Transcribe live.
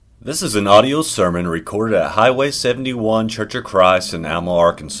This is an audio sermon recorded at Highway 71 Church of Christ in Alma,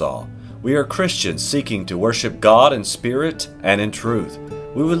 Arkansas. We are Christians seeking to worship God in spirit and in truth.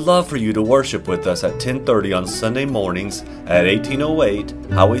 We would love for you to worship with us at 10:30 on Sunday mornings at 1808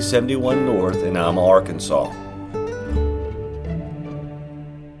 Highway 71 North in Alma, Arkansas.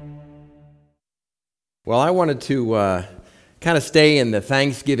 Well, I wanted to kind of stay in the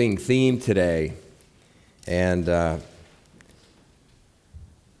Thanksgiving theme today, and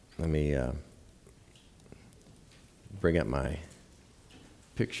let me bring up my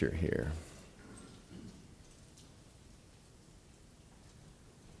picture here.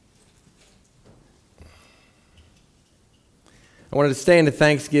 I wanted to stay in the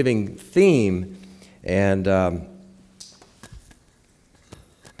Thanksgiving theme, and let me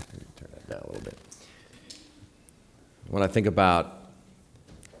turn that down a little bit. When I think about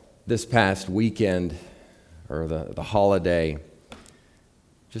this past weekend, or the holiday,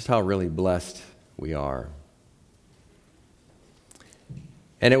 just how really blessed we are.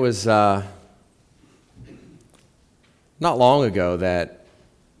 And it was not long ago that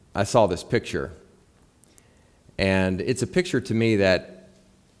I saw this picture. And it's a picture to me that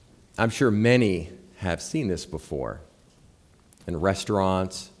I'm sure many have seen this before. In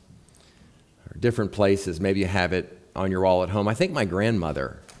restaurants or different places. Maybe you have it on your wall at home. I think my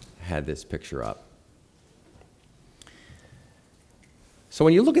grandmother had this picture up. So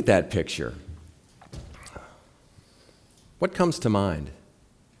when you look at that picture, what comes to mind?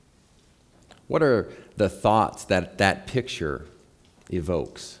 What are the thoughts that that picture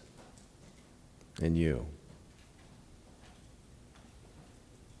evokes in you?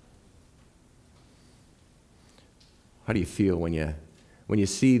 How do you feel when you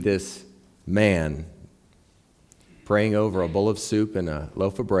see this man praying over a bowl of soup and a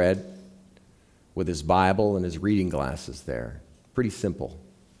loaf of bread with his Bible and his reading glasses there? Pretty simple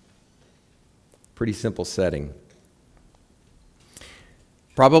setting.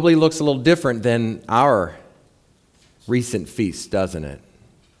 Probably looks a little different than our recent feast, doesn't it?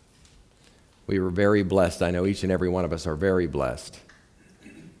 We were very blessed. I know each and every one of us are very blessed.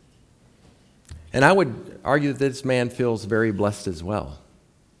 And I would argue that this man feels very blessed as well.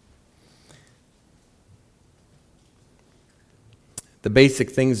 The basic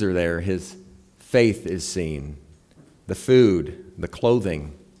things are there. His faith is seen. The food, the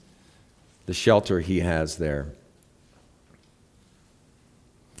clothing, the shelter he has there.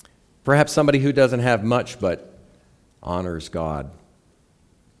 Perhaps somebody who doesn't have much but honors God.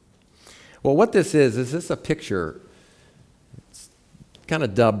 Well, what this is this a picture? It's kind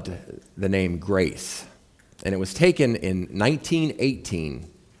of dubbed the name Grace. And it was taken in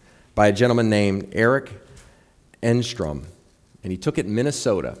 1918 by a gentleman named Eric Enstrom. And he took it in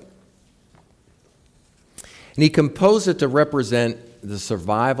Minnesota. And he composed it to represent the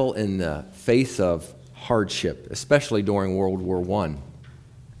survival in the face of hardship, especially during World War I. In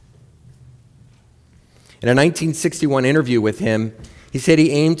a 1961 interview with him, he said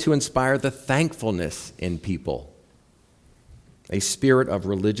he aimed to inspire the thankfulness in people, a spirit of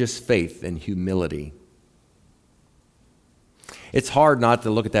religious faith and humility. It's hard not to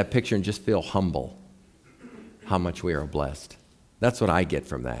look at that picture and just feel humble, how much we are blessed. That's what I get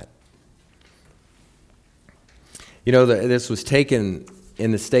from that. You know, this was taken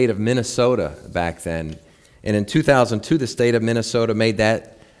in the state of Minnesota back then. And in 2002, the state of Minnesota made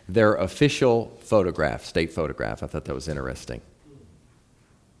that their official photograph, state photograph. I thought that was interesting.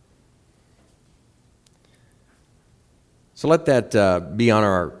 So let that be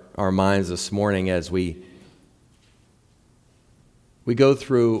on our minds this morning as we go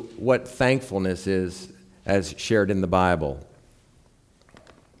through what thankfulness is as shared in the Bible.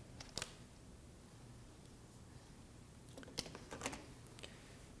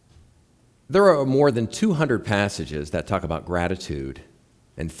 There are more than 200 passages that talk about gratitude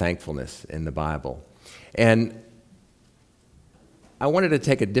and thankfulness in the Bible. And I wanted to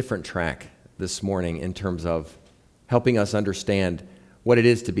take a different track this morning in terms of helping us understand what it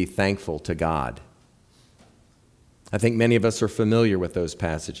is to be thankful to God. I think many of us are familiar with those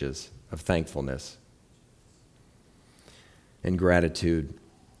passages of thankfulness and gratitude.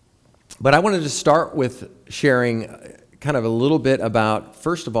 But I wanted to start with sharing kind of a little bit about,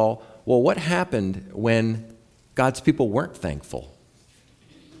 first of all, well, what happened when God's people weren't thankful?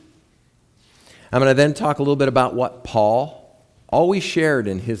 I'm going to then talk a little bit about what Paul always shared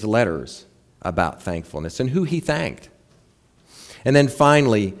in his letters about thankfulness and who he thanked. And then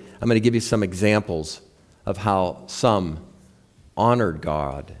finally, I'm going to give you some examples of how some honored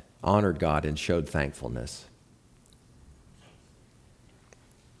God and showed thankfulness.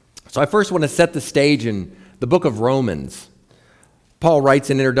 So I first want to set the stage in the book of Romans. Paul writes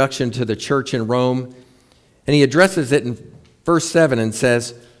an introduction to the church in Rome, and he addresses it in verse 7 and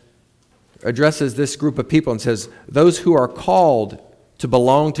addresses this group of people and says, those who are called to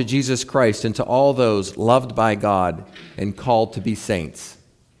belong to Jesus Christ and to all those loved by God and called to be saints.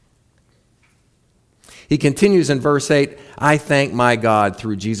 He continues in verse 8, I thank my God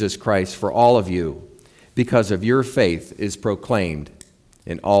through Jesus Christ for all of you, because of your faith is proclaimed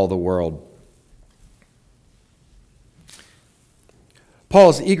in all the world. Paul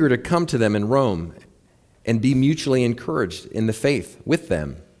is eager to come to them in Rome and be mutually encouraged in the faith with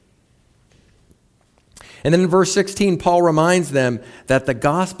them. And then in verse 16, Paul reminds them that the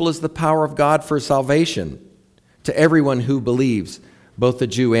gospel is the power of God for salvation to everyone who believes, both the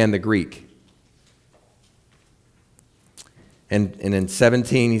Jew and the Greek. And in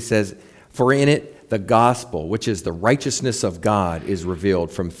 17, he says, for in it the gospel, which is the righteousness of God, is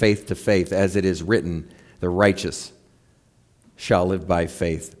revealed from faith to faith, as it is written, the righteous shall live by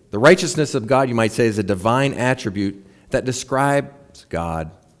faith. The righteousness of God, you might say, is a divine attribute that describes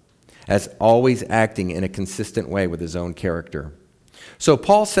God as always acting in a consistent way with his own character. So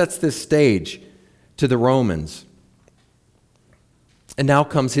Paul sets this stage to the Romans. And now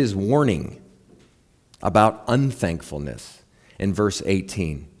comes his warning about unthankfulness in verse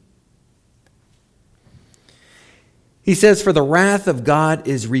 18. He says, for the wrath of God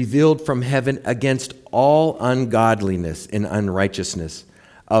is revealed from heaven against all ungodliness and unrighteousness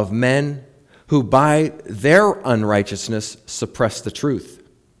of men who by their unrighteousness suppress the truth.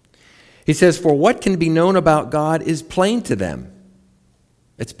 He says, for what can be known about God is plain to them.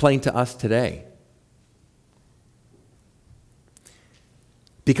 It's plain to us today.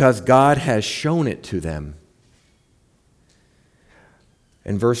 Because God has shown it to them.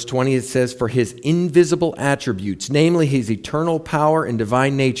 In verse 20 it says, for his invisible attributes, namely his eternal power and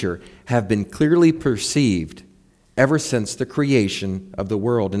divine nature, have been clearly perceived ever since the creation of the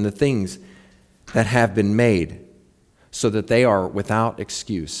world and the things that have been made, so that they are without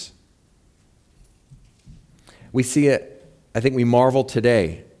excuse. We see it, I think we marvel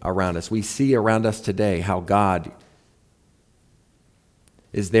today around us. We see around us today how God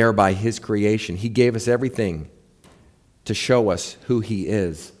is there by his creation. He gave us everything to show us who he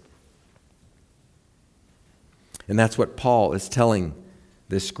is. And that's what Paul is telling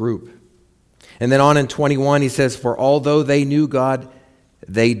this group. And then on in 21, he says, for although they knew God,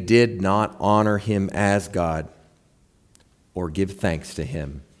 they did not honor him as God or give thanks to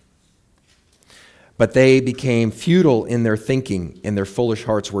him. But they became futile in their thinking, and their foolish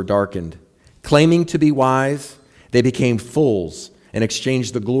hearts were darkened. Claiming to be wise, they became fools and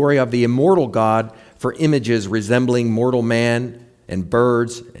exchanged the glory of the immortal God for images resembling mortal man and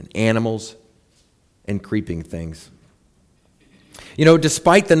birds and animals and creeping things. You know,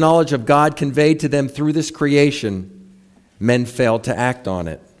 despite the knowledge of God conveyed to them through this creation, men failed to act on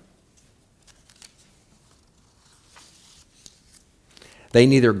it. They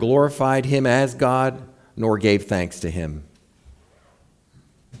neither glorified him as God nor gave thanks to him.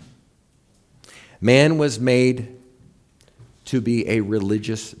 Man was made to be a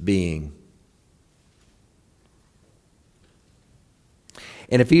religious being.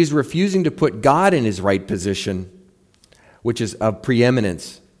 And if he's refusing to put God in his right position, which is of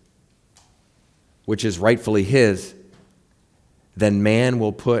preeminence, which is rightfully his, then man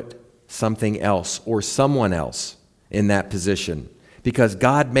will put something else or someone else in that position, because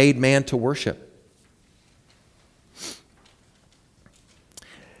God made man to worship.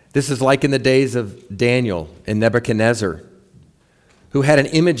 This is like in the days of Daniel and Nebuchadnezzar, who had an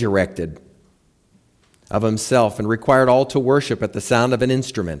image erected of himself and required all to worship at the sound of an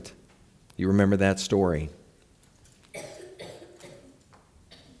instrument. You remember that story.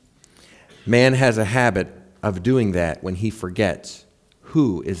 Man has a habit of doing that when he forgets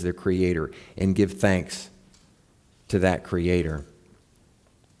who is the Creator and give thanks to that Creator.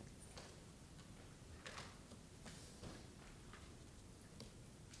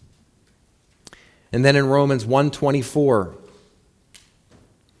 And then in Romans 1:24,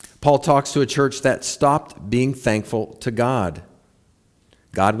 Paul talks to a church that stopped being thankful to God.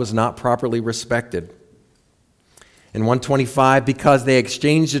 God was not properly respected. In 1:25, because they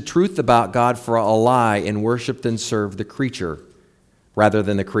exchanged the truth about God for a lie and worshiped and served the creature rather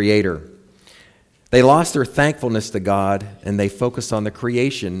than the Creator. They lost their thankfulness to God and they focused on the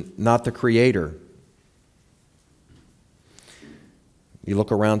creation, not the Creator. You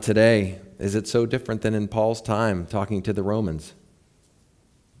look around today, is it so different than in Paul's time talking to the Romans?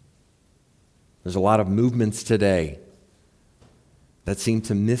 There's a lot of movements today that seem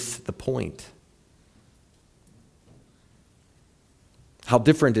to miss the point. How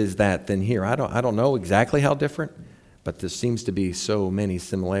different is that than here? I don't know exactly how different, but there seems to be so many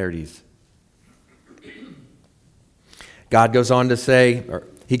similarities. God goes on to say, or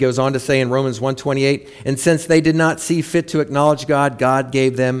he goes on to say in Romans 1:28, and since they did not see fit to acknowledge God, God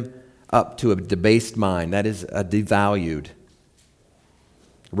gave them up to a debased mind. That is a devalued,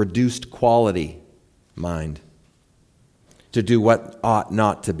 reduced quality mind, to do what ought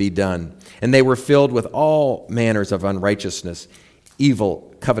not to be done. And they were filled with all manners of unrighteousness,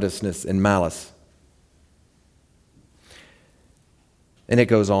 evil, covetousness, and malice. And it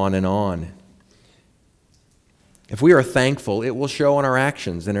goes on and on. If we are thankful, it will show in our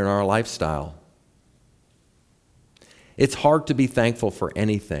actions and in our lifestyle. It's hard to be thankful for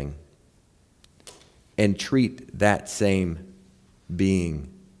anything and treat that same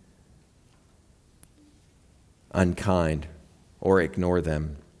being unkind or ignore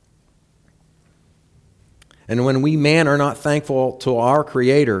them. And when we man are not thankful to our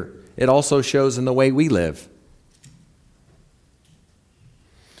Creator, it also shows in the way we live.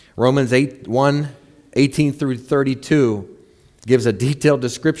 Romans 1:18 through 32 gives a detailed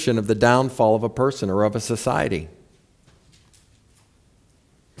description of the downfall of a person or of a society.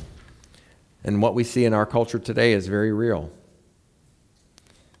 And what we see in our culture today is very real.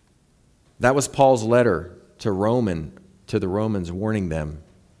 That was Paul's letter to the Romans, warning them.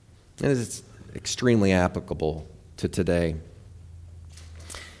 And it's extremely applicable to today.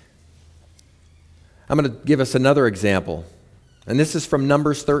 I'm going to give us another example. And this is from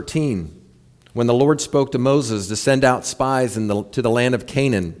Numbers 13, when the Lord spoke to Moses to send out spies to the land of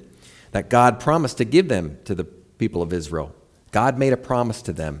Canaan that God promised to give them to the people of Israel. God made a promise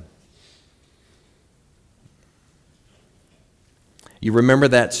to them. You remember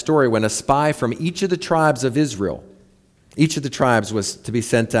that story when a spy from each of the tribes of Israel, each of the tribes was to be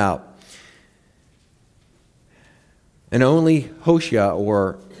sent out. And only Hoshea,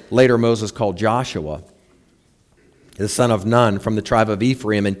 or later Moses called Joshua, the son of Nun from the tribe of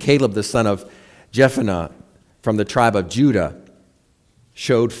Ephraim, and Caleb the son of Jephunneh from the tribe of Judah,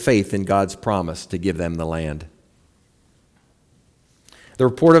 showed faith in God's promise to give them the land. The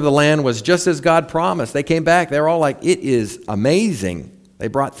report of the land was just as God promised. They came back. They were all like, it is amazing. They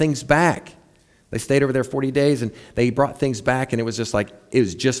brought things back. They stayed over there 40 days, and they brought things back, and it was just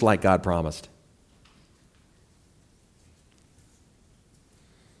like God promised.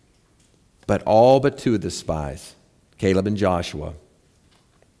 But all but two of the spies, Caleb and Joshua,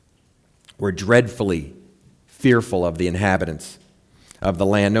 were dreadfully fearful of the inhabitants of the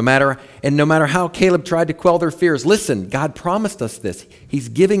land. No matter how Caleb tried to quell their fears, listen, God promised us this. He's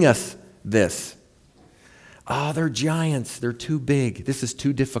giving us this. They're giants. They're too big. This is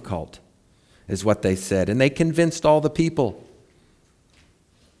too difficult, is what they said. And they convinced all the people.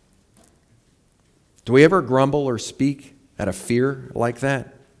 Do we ever grumble or speak out of fear like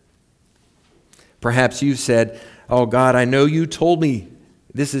that? Perhaps you said, oh God, I know you told me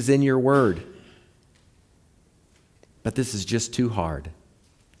this is in your word, but this is just too hard.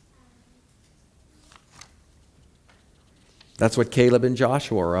 That's what Caleb and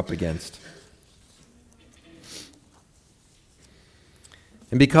Joshua are up against.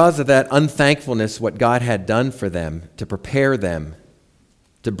 And because of that unthankfulness, what God had done for them, to prepare them,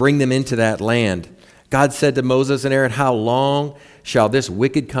 to bring them into that land, God said to Moses and Aaron, how long shall this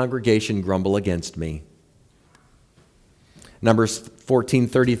wicked congregation grumble against me? Numbers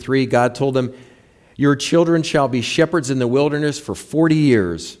 14:33, God told them, your children shall be shepherds in the wilderness for 40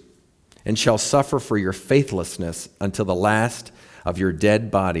 years and shall suffer for your faithlessness until the last of your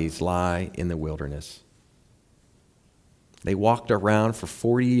dead bodies lie in the wilderness. They walked around for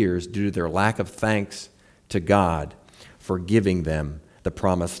 40 years due to their lack of thanks to God for giving them the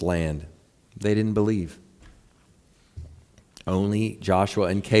promised land. They didn't believe. Only Joshua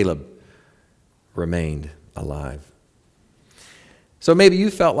and Caleb remained alive. So maybe you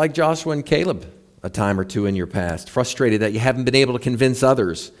felt like Joshua and Caleb a time or two in your past, frustrated that you haven't been able to convince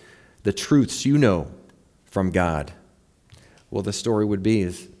others the truths you know from God. Well, the story would be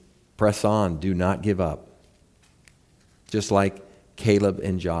is press on, do not give up. Just like Caleb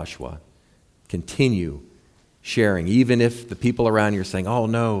and Joshua. Continue sharing, even if the people around you are saying, oh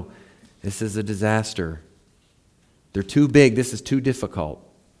no, this is a disaster. They're too big, this is too difficult.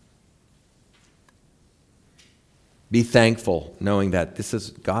 Be thankful, knowing that this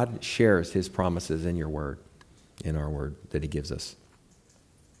is God shares his promises in your word, in our word that he gives us.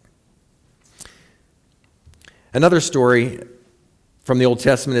 Another story from the Old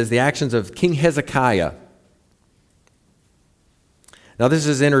Testament is the actions of King Hezekiah. Now this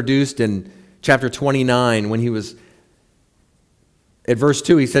is introduced in chapter 29 when he was, at verse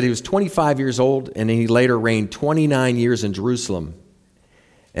 2, he said he was 25 years old and he later reigned 29 years in Jerusalem.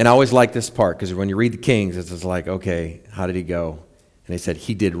 And I always like this part because when you read the Kings, it's just like, okay, how did he go? And they said,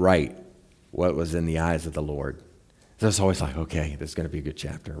 he did right what was in the eyes of the Lord. So it's always like, okay, this is going to be a good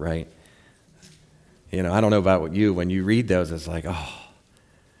chapter, right? You know, I don't know about what you, when you read those, it's like, oh,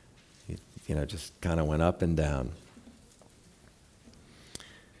 you know, just kind of went up and down.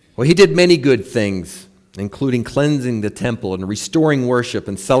 Well, he did many good things, including cleansing the temple and restoring worship,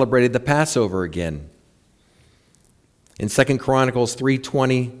 and celebrated the Passover again. In 2 Chronicles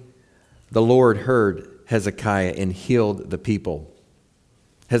 3:20, the Lord heard Hezekiah and healed the people.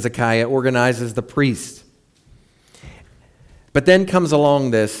 Hezekiah organizes the priests. But then comes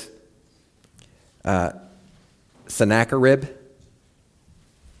along this Sennacherib,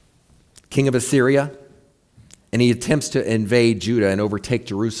 king of Assyria, and he attempts to invade Judah and overtake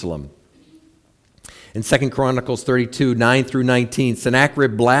Jerusalem. In 2 Chronicles 32, 9 through 19,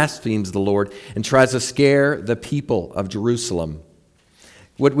 Sennacherib blasphemes the Lord and tries to scare the people of Jerusalem.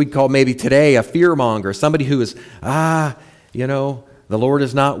 What we'd call maybe today a fearmonger, somebody who is, you know, the Lord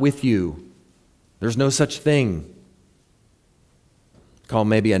is not with you. There's no such thing. Call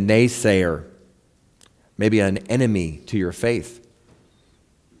maybe a naysayer, maybe an enemy to your faith.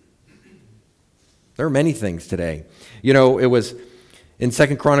 There are many things today. You know, it was in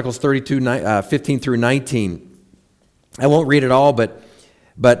 2 Chronicles 32, 15 through 19. I won't read it all, but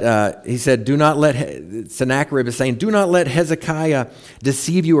he said, Sennacherib is saying, do not let Hezekiah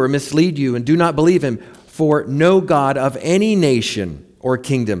deceive you or mislead you, and do not believe him, for no God of any nation or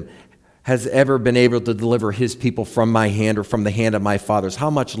kingdom has ever been able to deliver his people from my hand or from the hand of my fathers. How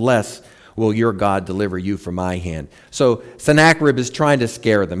much less will your God deliver you from my hand? So Sennacherib is trying to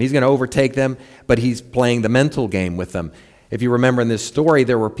scare them. He's going to overtake them, but he's playing the mental game with them. If you remember in this story,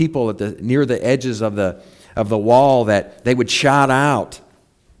 there were people near the edges of the wall that they would shout out,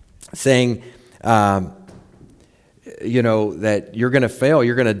 saying, you know, that you're going to fail,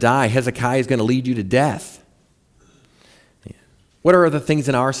 you're going to die. Hezekiah is going to lead you to death. What are the things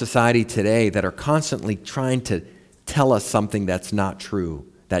in our society today that are constantly trying to tell us something that's not true?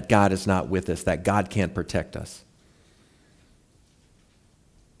 That God is not with us, that God can't protect us,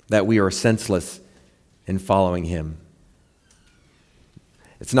 that we are senseless in following him.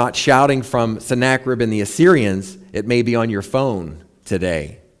 It's not shouting from Sennacherib and the Assyrians. It may be on your phone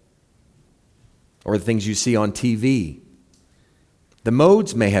today, or the things you see on TV. The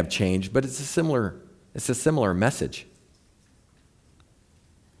modes may have changed, but it's a similar message.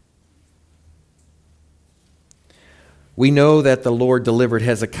 We know that the Lord delivered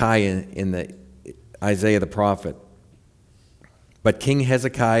Hezekiah in Isaiah the prophet. But King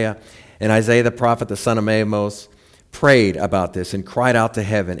Hezekiah and Isaiah the prophet, the son of Amos, prayed about this and cried out to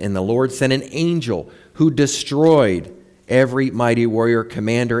heaven. And the Lord sent an angel who destroyed every mighty warrior,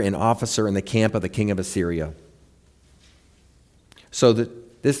 commander, and officer in the camp of the king of Assyria. So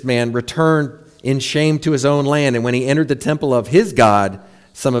that this man returned in shame to his own land. And when he entered the temple of his God,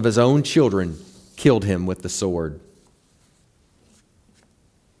 some of his own children killed him with the sword.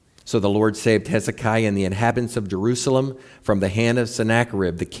 So the Lord saved Hezekiah and the inhabitants of Jerusalem from the hand of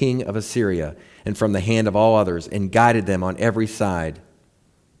Sennacherib, the king of Assyria, and from the hand of all others, and guided them on every side.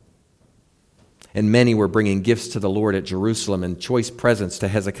 And many were bringing gifts to the Lord at Jerusalem and choice presents to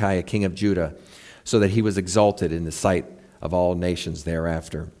Hezekiah, king of Judah, so that he was exalted in the sight of all nations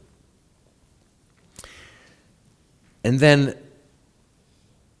thereafter. And then,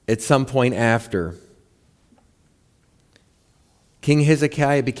 at some point after, King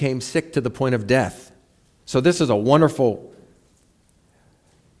Hezekiah became sick to the point of death. So this is a wonderful,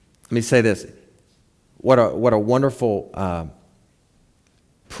 let me say this, what a wonderful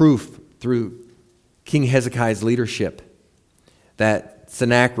proof through King Hezekiah's leadership that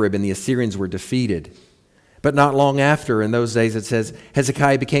Sennacherib and the Assyrians were defeated. But not long after, in those days, it says,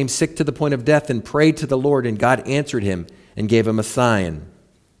 Hezekiah became sick to the point of death and prayed to the Lord, and God answered him and gave him a sign.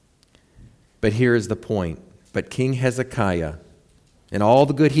 But here is the point. But King Hezekiah, and all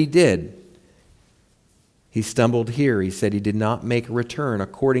the good he did, he stumbled here. He said he did not make a return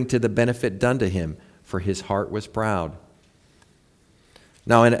according to the benefit done to him, for his heart was proud.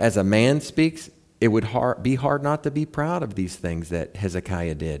 Now, as a man speaks, it would be hard not to be proud of these things that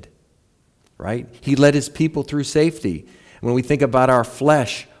Hezekiah did, right? He led his people through safety. When we think about our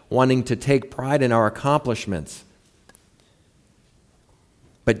flesh wanting to take pride in our accomplishments,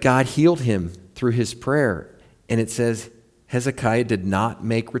 but God healed him through his prayer, and it says, Hezekiah did not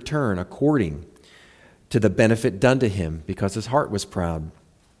make return according to the benefit done to him because his heart was proud.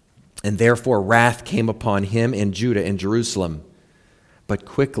 And therefore wrath came upon him and Judah and Jerusalem. But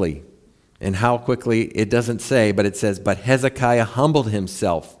quickly, and how quickly it doesn't say, but it says, but Hezekiah humbled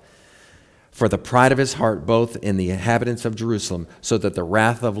himself for the pride of his heart, both in the inhabitants of Jerusalem, so that the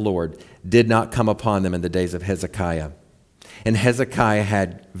wrath of the Lord did not come upon them in the days of Hezekiah. And Hezekiah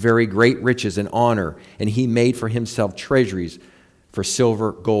had very great riches and honor, and he made for himself treasuries for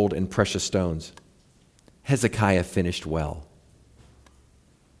silver, gold, and precious stones. Hezekiah finished well,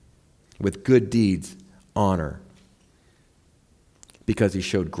 with good deeds, honor, because he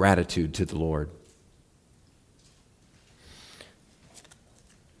showed gratitude to the Lord.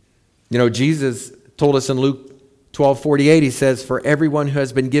 You know, Jesus told us in Luke 12:48, he says, "For everyone who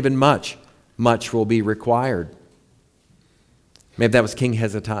has been given much, much will be required." Maybe that was King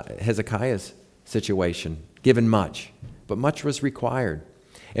Hezekiah's situation, given much, but much was required.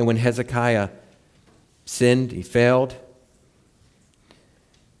 And when Hezekiah sinned, he failed.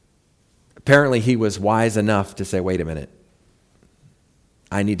 Apparently, he was wise enough to say, wait a minute,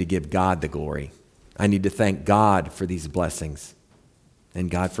 I need to give God the glory. I need to thank God for these blessings. And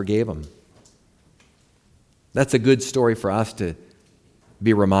God forgave him. That's a good story for us to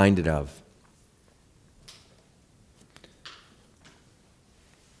be reminded of.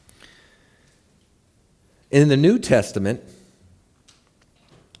 In the New Testament,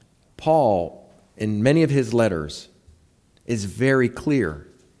 Paul, in many of his letters, is very clear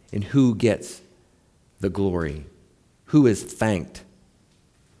in who gets the glory, who is thanked.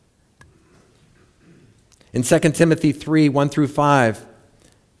 In 2 Timothy 3, 1 through 5,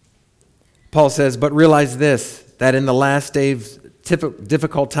 Paul says, "But realize this, that in the last days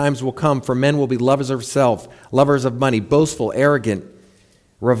difficult times will come, for men will be lovers of self, lovers of money, boastful, arrogant,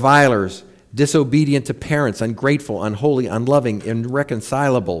 revilers, disobedient to parents, ungrateful, unholy, unloving,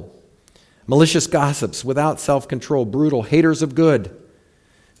 irreconcilable, malicious gossips, without self-control, brutal, haters of good,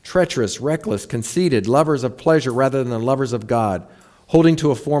 treacherous, reckless, conceited, lovers of pleasure rather than lovers of God, holding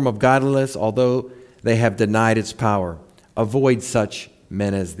to a form of godliness, although they have denied its power. Avoid such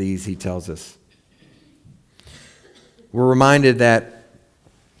men as these," he tells us. We're reminded that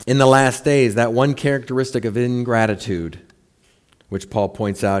in the last days, that one characteristic of ingratitude, which Paul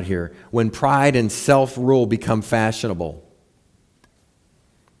points out here, when pride and self-rule become fashionable,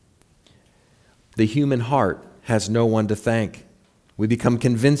 the human heart has no one to thank. We become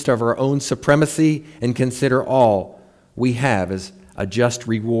convinced of our own supremacy and consider all we have as a just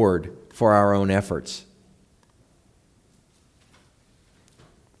reward for our own efforts.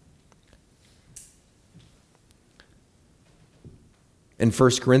 In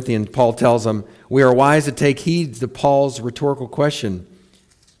 1 Corinthians, Paul tells them, we are wise to take heed to Paul's rhetorical question,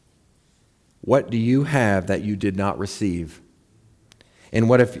 what do you have that you did not receive? And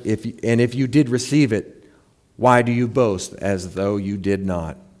what if you did receive it, why do you boast as though you did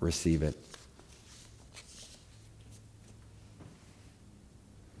not receive it?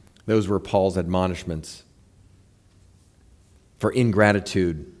 Those were Paul's admonishments for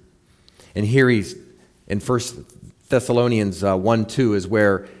ingratitude. And here he's in 1 Thessalonians 1:2 is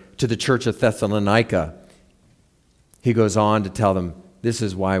where to the church of Thessalonica, he goes on to tell them, this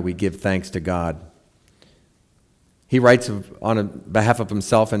is why we give thanks to God. He writes on behalf of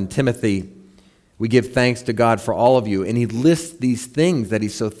himself and Timothy, we give thanks to God for all of you. And he lists these things that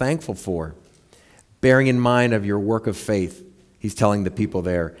he's so thankful for. Bearing in mind of your work of faith, he's telling the people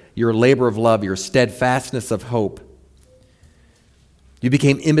there, your labor of love, your steadfastness of hope. You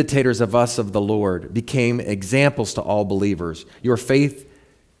became imitators of us, of the Lord, became examples to all believers. Your faith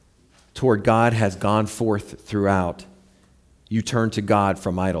toward God has gone forth throughout. You turn to God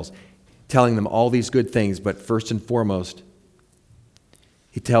from idols, telling them all these good things, but first and foremost,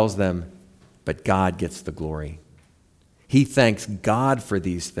 he tells them, but God gets the glory. He thanks God for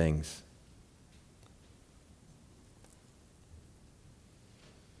these things.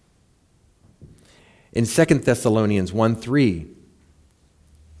 In 2 Thessalonians 1:3,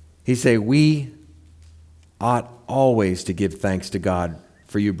 he say, we ought always to give thanks to God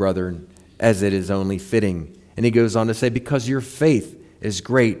for you, brethren, as it is only fitting. And he goes on to say, because your faith is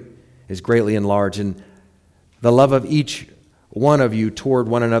greatly enlarged, and the love of each one of you toward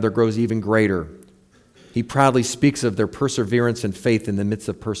one another grows even greater. He proudly speaks of their perseverance and faith in the midst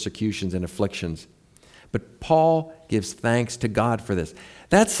of persecutions and afflictions. But Paul gives thanks to God for this.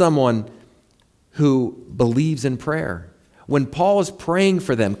 That's someone who believes in prayer. When Paul is praying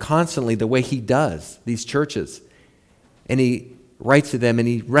for them constantly the way he does, these churches, and he writes to them and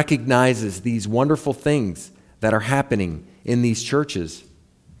he recognizes these wonderful things that are happening in these churches,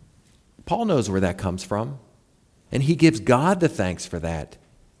 Paul knows where that comes from, and he gives God the thanks for that.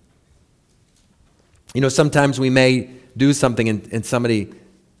 You know, sometimes we may do something and somebody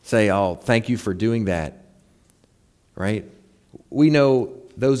say, oh, thank you for doing that, right? We know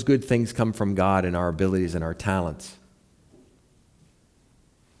those good things come from God and our abilities and our talents.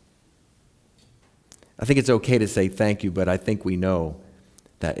 I think it's okay to say thank you, but I think we know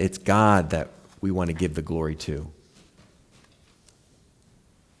that it's God that we want to give the glory to.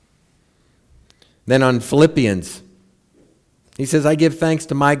 Then on Philippians, he says, I give thanks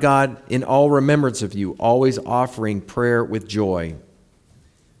to my God in all remembrance of you, always offering prayer with joy.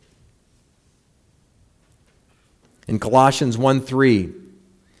 In Colossians 1:3,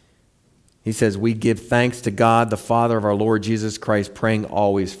 he says, we give thanks to God, the Father of our Lord Jesus Christ, praying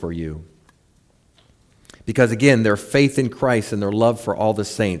always for you. Because again, their faith in Christ and their love for all the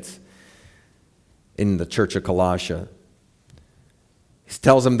saints in the church of Colossia. He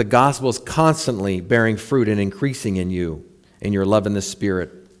tells them the gospel is constantly bearing fruit and increasing in you, in your love in the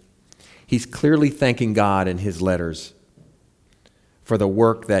Spirit. He's clearly thanking God in his letters for the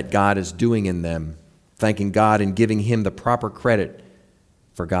work that God is doing in them, thanking God and giving him the proper credit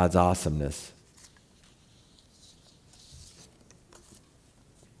for God's awesomeness.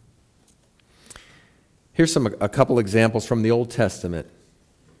 Here's a couple examples from the Old Testament.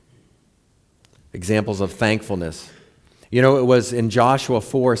 Examples of thankfulness. You know, it was in Joshua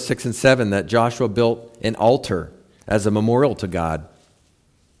 4, 6, and 7 that Joshua built an altar as a memorial to God.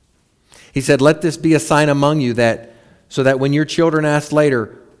 He said, let this be a sign among you so that when your children ask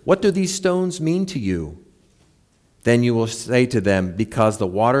later, what do these stones mean to you? Then you will say to them, because the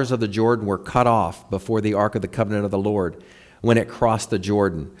waters of the Jordan were cut off before the ark of the covenant of the Lord, when it crossed the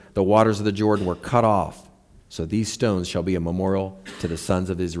Jordan. The waters of the Jordan were cut off. So these stones shall be a memorial to the sons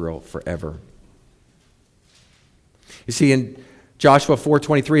of Israel forever. You see, in Joshua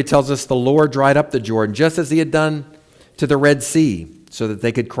 4:23, it tells us the Lord dried up the Jordan, just as he had done to the Red Sea, so that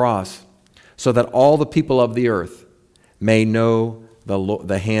they could cross, so that all the people of the earth may know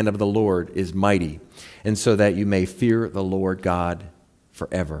the hand of the Lord is mighty, and so that you may fear the Lord God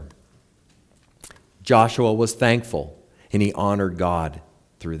forever. Joshua was thankful, and he honored God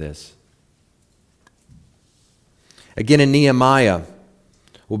through this. Again, in Nehemiah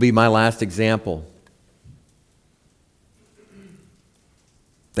will be my last example.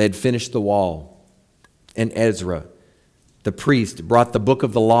 They had finished the wall, and Ezra, the priest, brought the book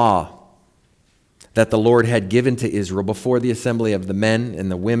of the law that the Lord had given to Israel before the assembly of the men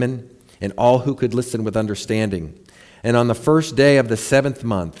and the women and all who could listen with understanding. And on the first day of the 7th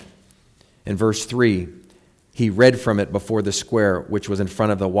month, in verse 3, he read from it before the square which was in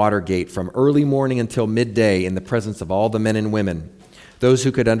front of the water gate from early morning until midday in the presence of all the men and women, those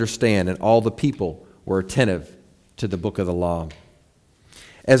who could understand, and all the people were attentive to the book of the law.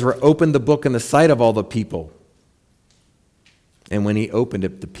 Ezra opened the book in the sight of all the people, and when he opened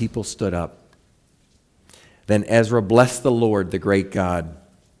it, the people stood up. Then Ezra blessed the Lord, the great God,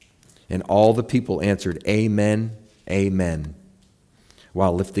 and all the people answered, Amen, Amen,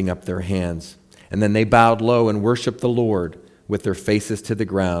 while lifting up their hands. And then they bowed low and worshiped the Lord with their faces to the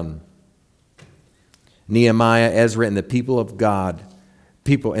ground. Nehemiah, Ezra, and the people of God,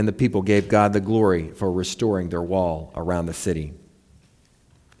 the people gave God the glory for restoring their wall around the city.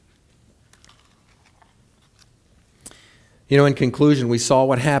 You know, in conclusion, we saw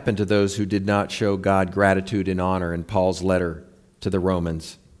what happened to those who did not show God gratitude and honor in Paul's letter to the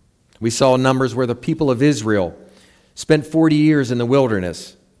Romans. We saw numbers where the people of Israel spent 40 years in the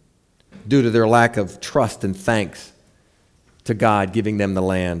wilderness due to their lack of trust and thanks to God giving them the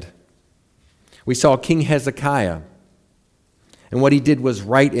land. We saw King Hezekiah, and what he did was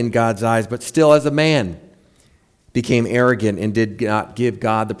right in God's eyes, but still as a man became arrogant and did not give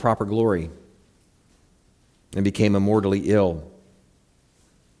God the proper glory, and became mortally ill.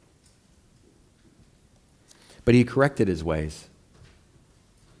 But he corrected his ways,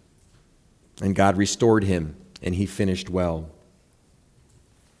 and God restored him, and he finished well.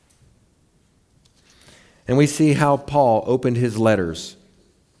 And we see how Paul opened his letters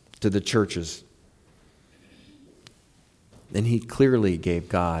to the churches, and he clearly gave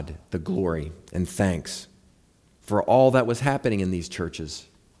God the glory and thanks for all that was happening in these churches.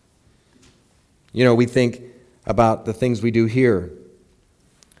 You know, we think about the things we do here.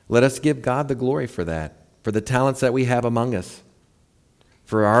 Let us give God the glory for that, for the talents that we have among us,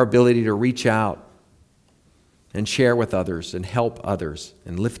 for our ability to reach out and share with others and help others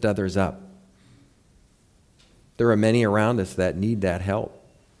and lift others up. There are many around us that need that help.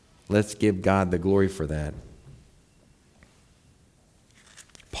 Let's give God the glory for that.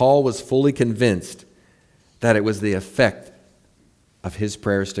 Paul was fully convinced that it was the effect of his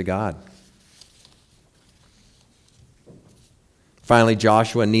prayers to God. Finally,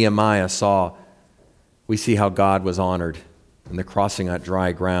 Joshua and Nehemiah we see how God was honored in the crossing on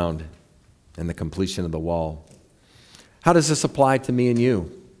dry ground and the completion of the wall. How does this apply to me and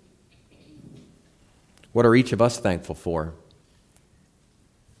you? What are each of us thankful for?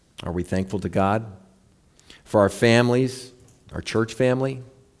 Are we thankful to God for our families, our church family,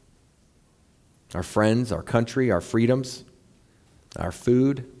 our friends, our country, our freedoms, our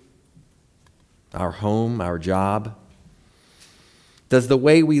food, our home, our job? Does the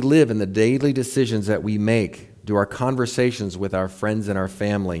way we live and the daily decisions that we make, do our conversations with our friends and our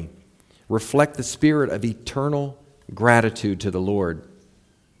family, reflect the spirit of eternal gratitude to the Lord?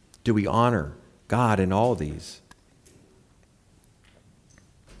 Do we honor God in all these?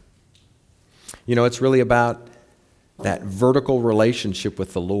 You know, it's really about that vertical relationship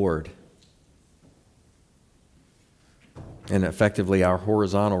with the Lord and effectively our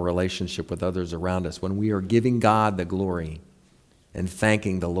horizontal relationship with others around us. When we are giving God the glory and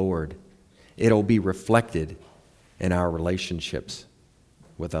thanking the Lord, it'll be reflected in our relationships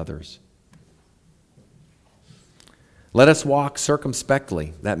with others. Let us walk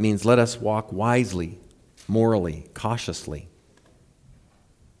circumspectly. That means let us walk wisely, morally, cautiously.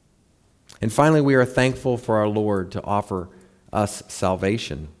 And finally, we are thankful for our Lord to offer us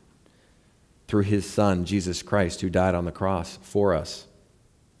salvation through His Son, Jesus Christ, who died on the cross for us.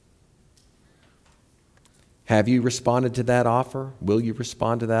 Have you responded to that offer? Will you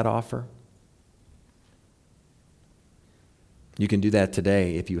respond to that offer? You can do that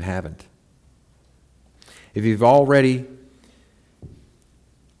today if you haven't. If you've already,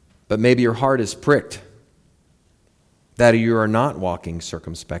 but maybe your heart is pricked that you are not walking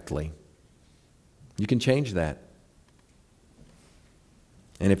circumspectly, you can change that.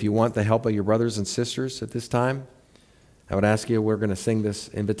 And if you want the help of your brothers and sisters at this time, I would ask you, we're going to sing this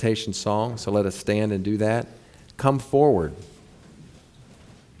invitation song, so let us stand and do that. Come forward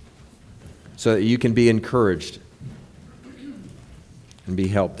so that you can be encouraged and be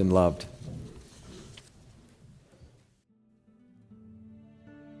helped and loved.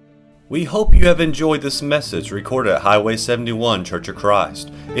 We hope you have enjoyed this message recorded at Highway 71 Church of Christ.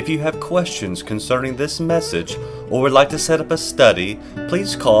 If you have questions concerning this message or would like to set up a study,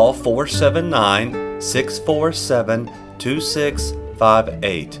 please call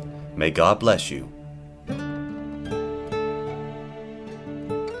 479-647-2658. May God bless you.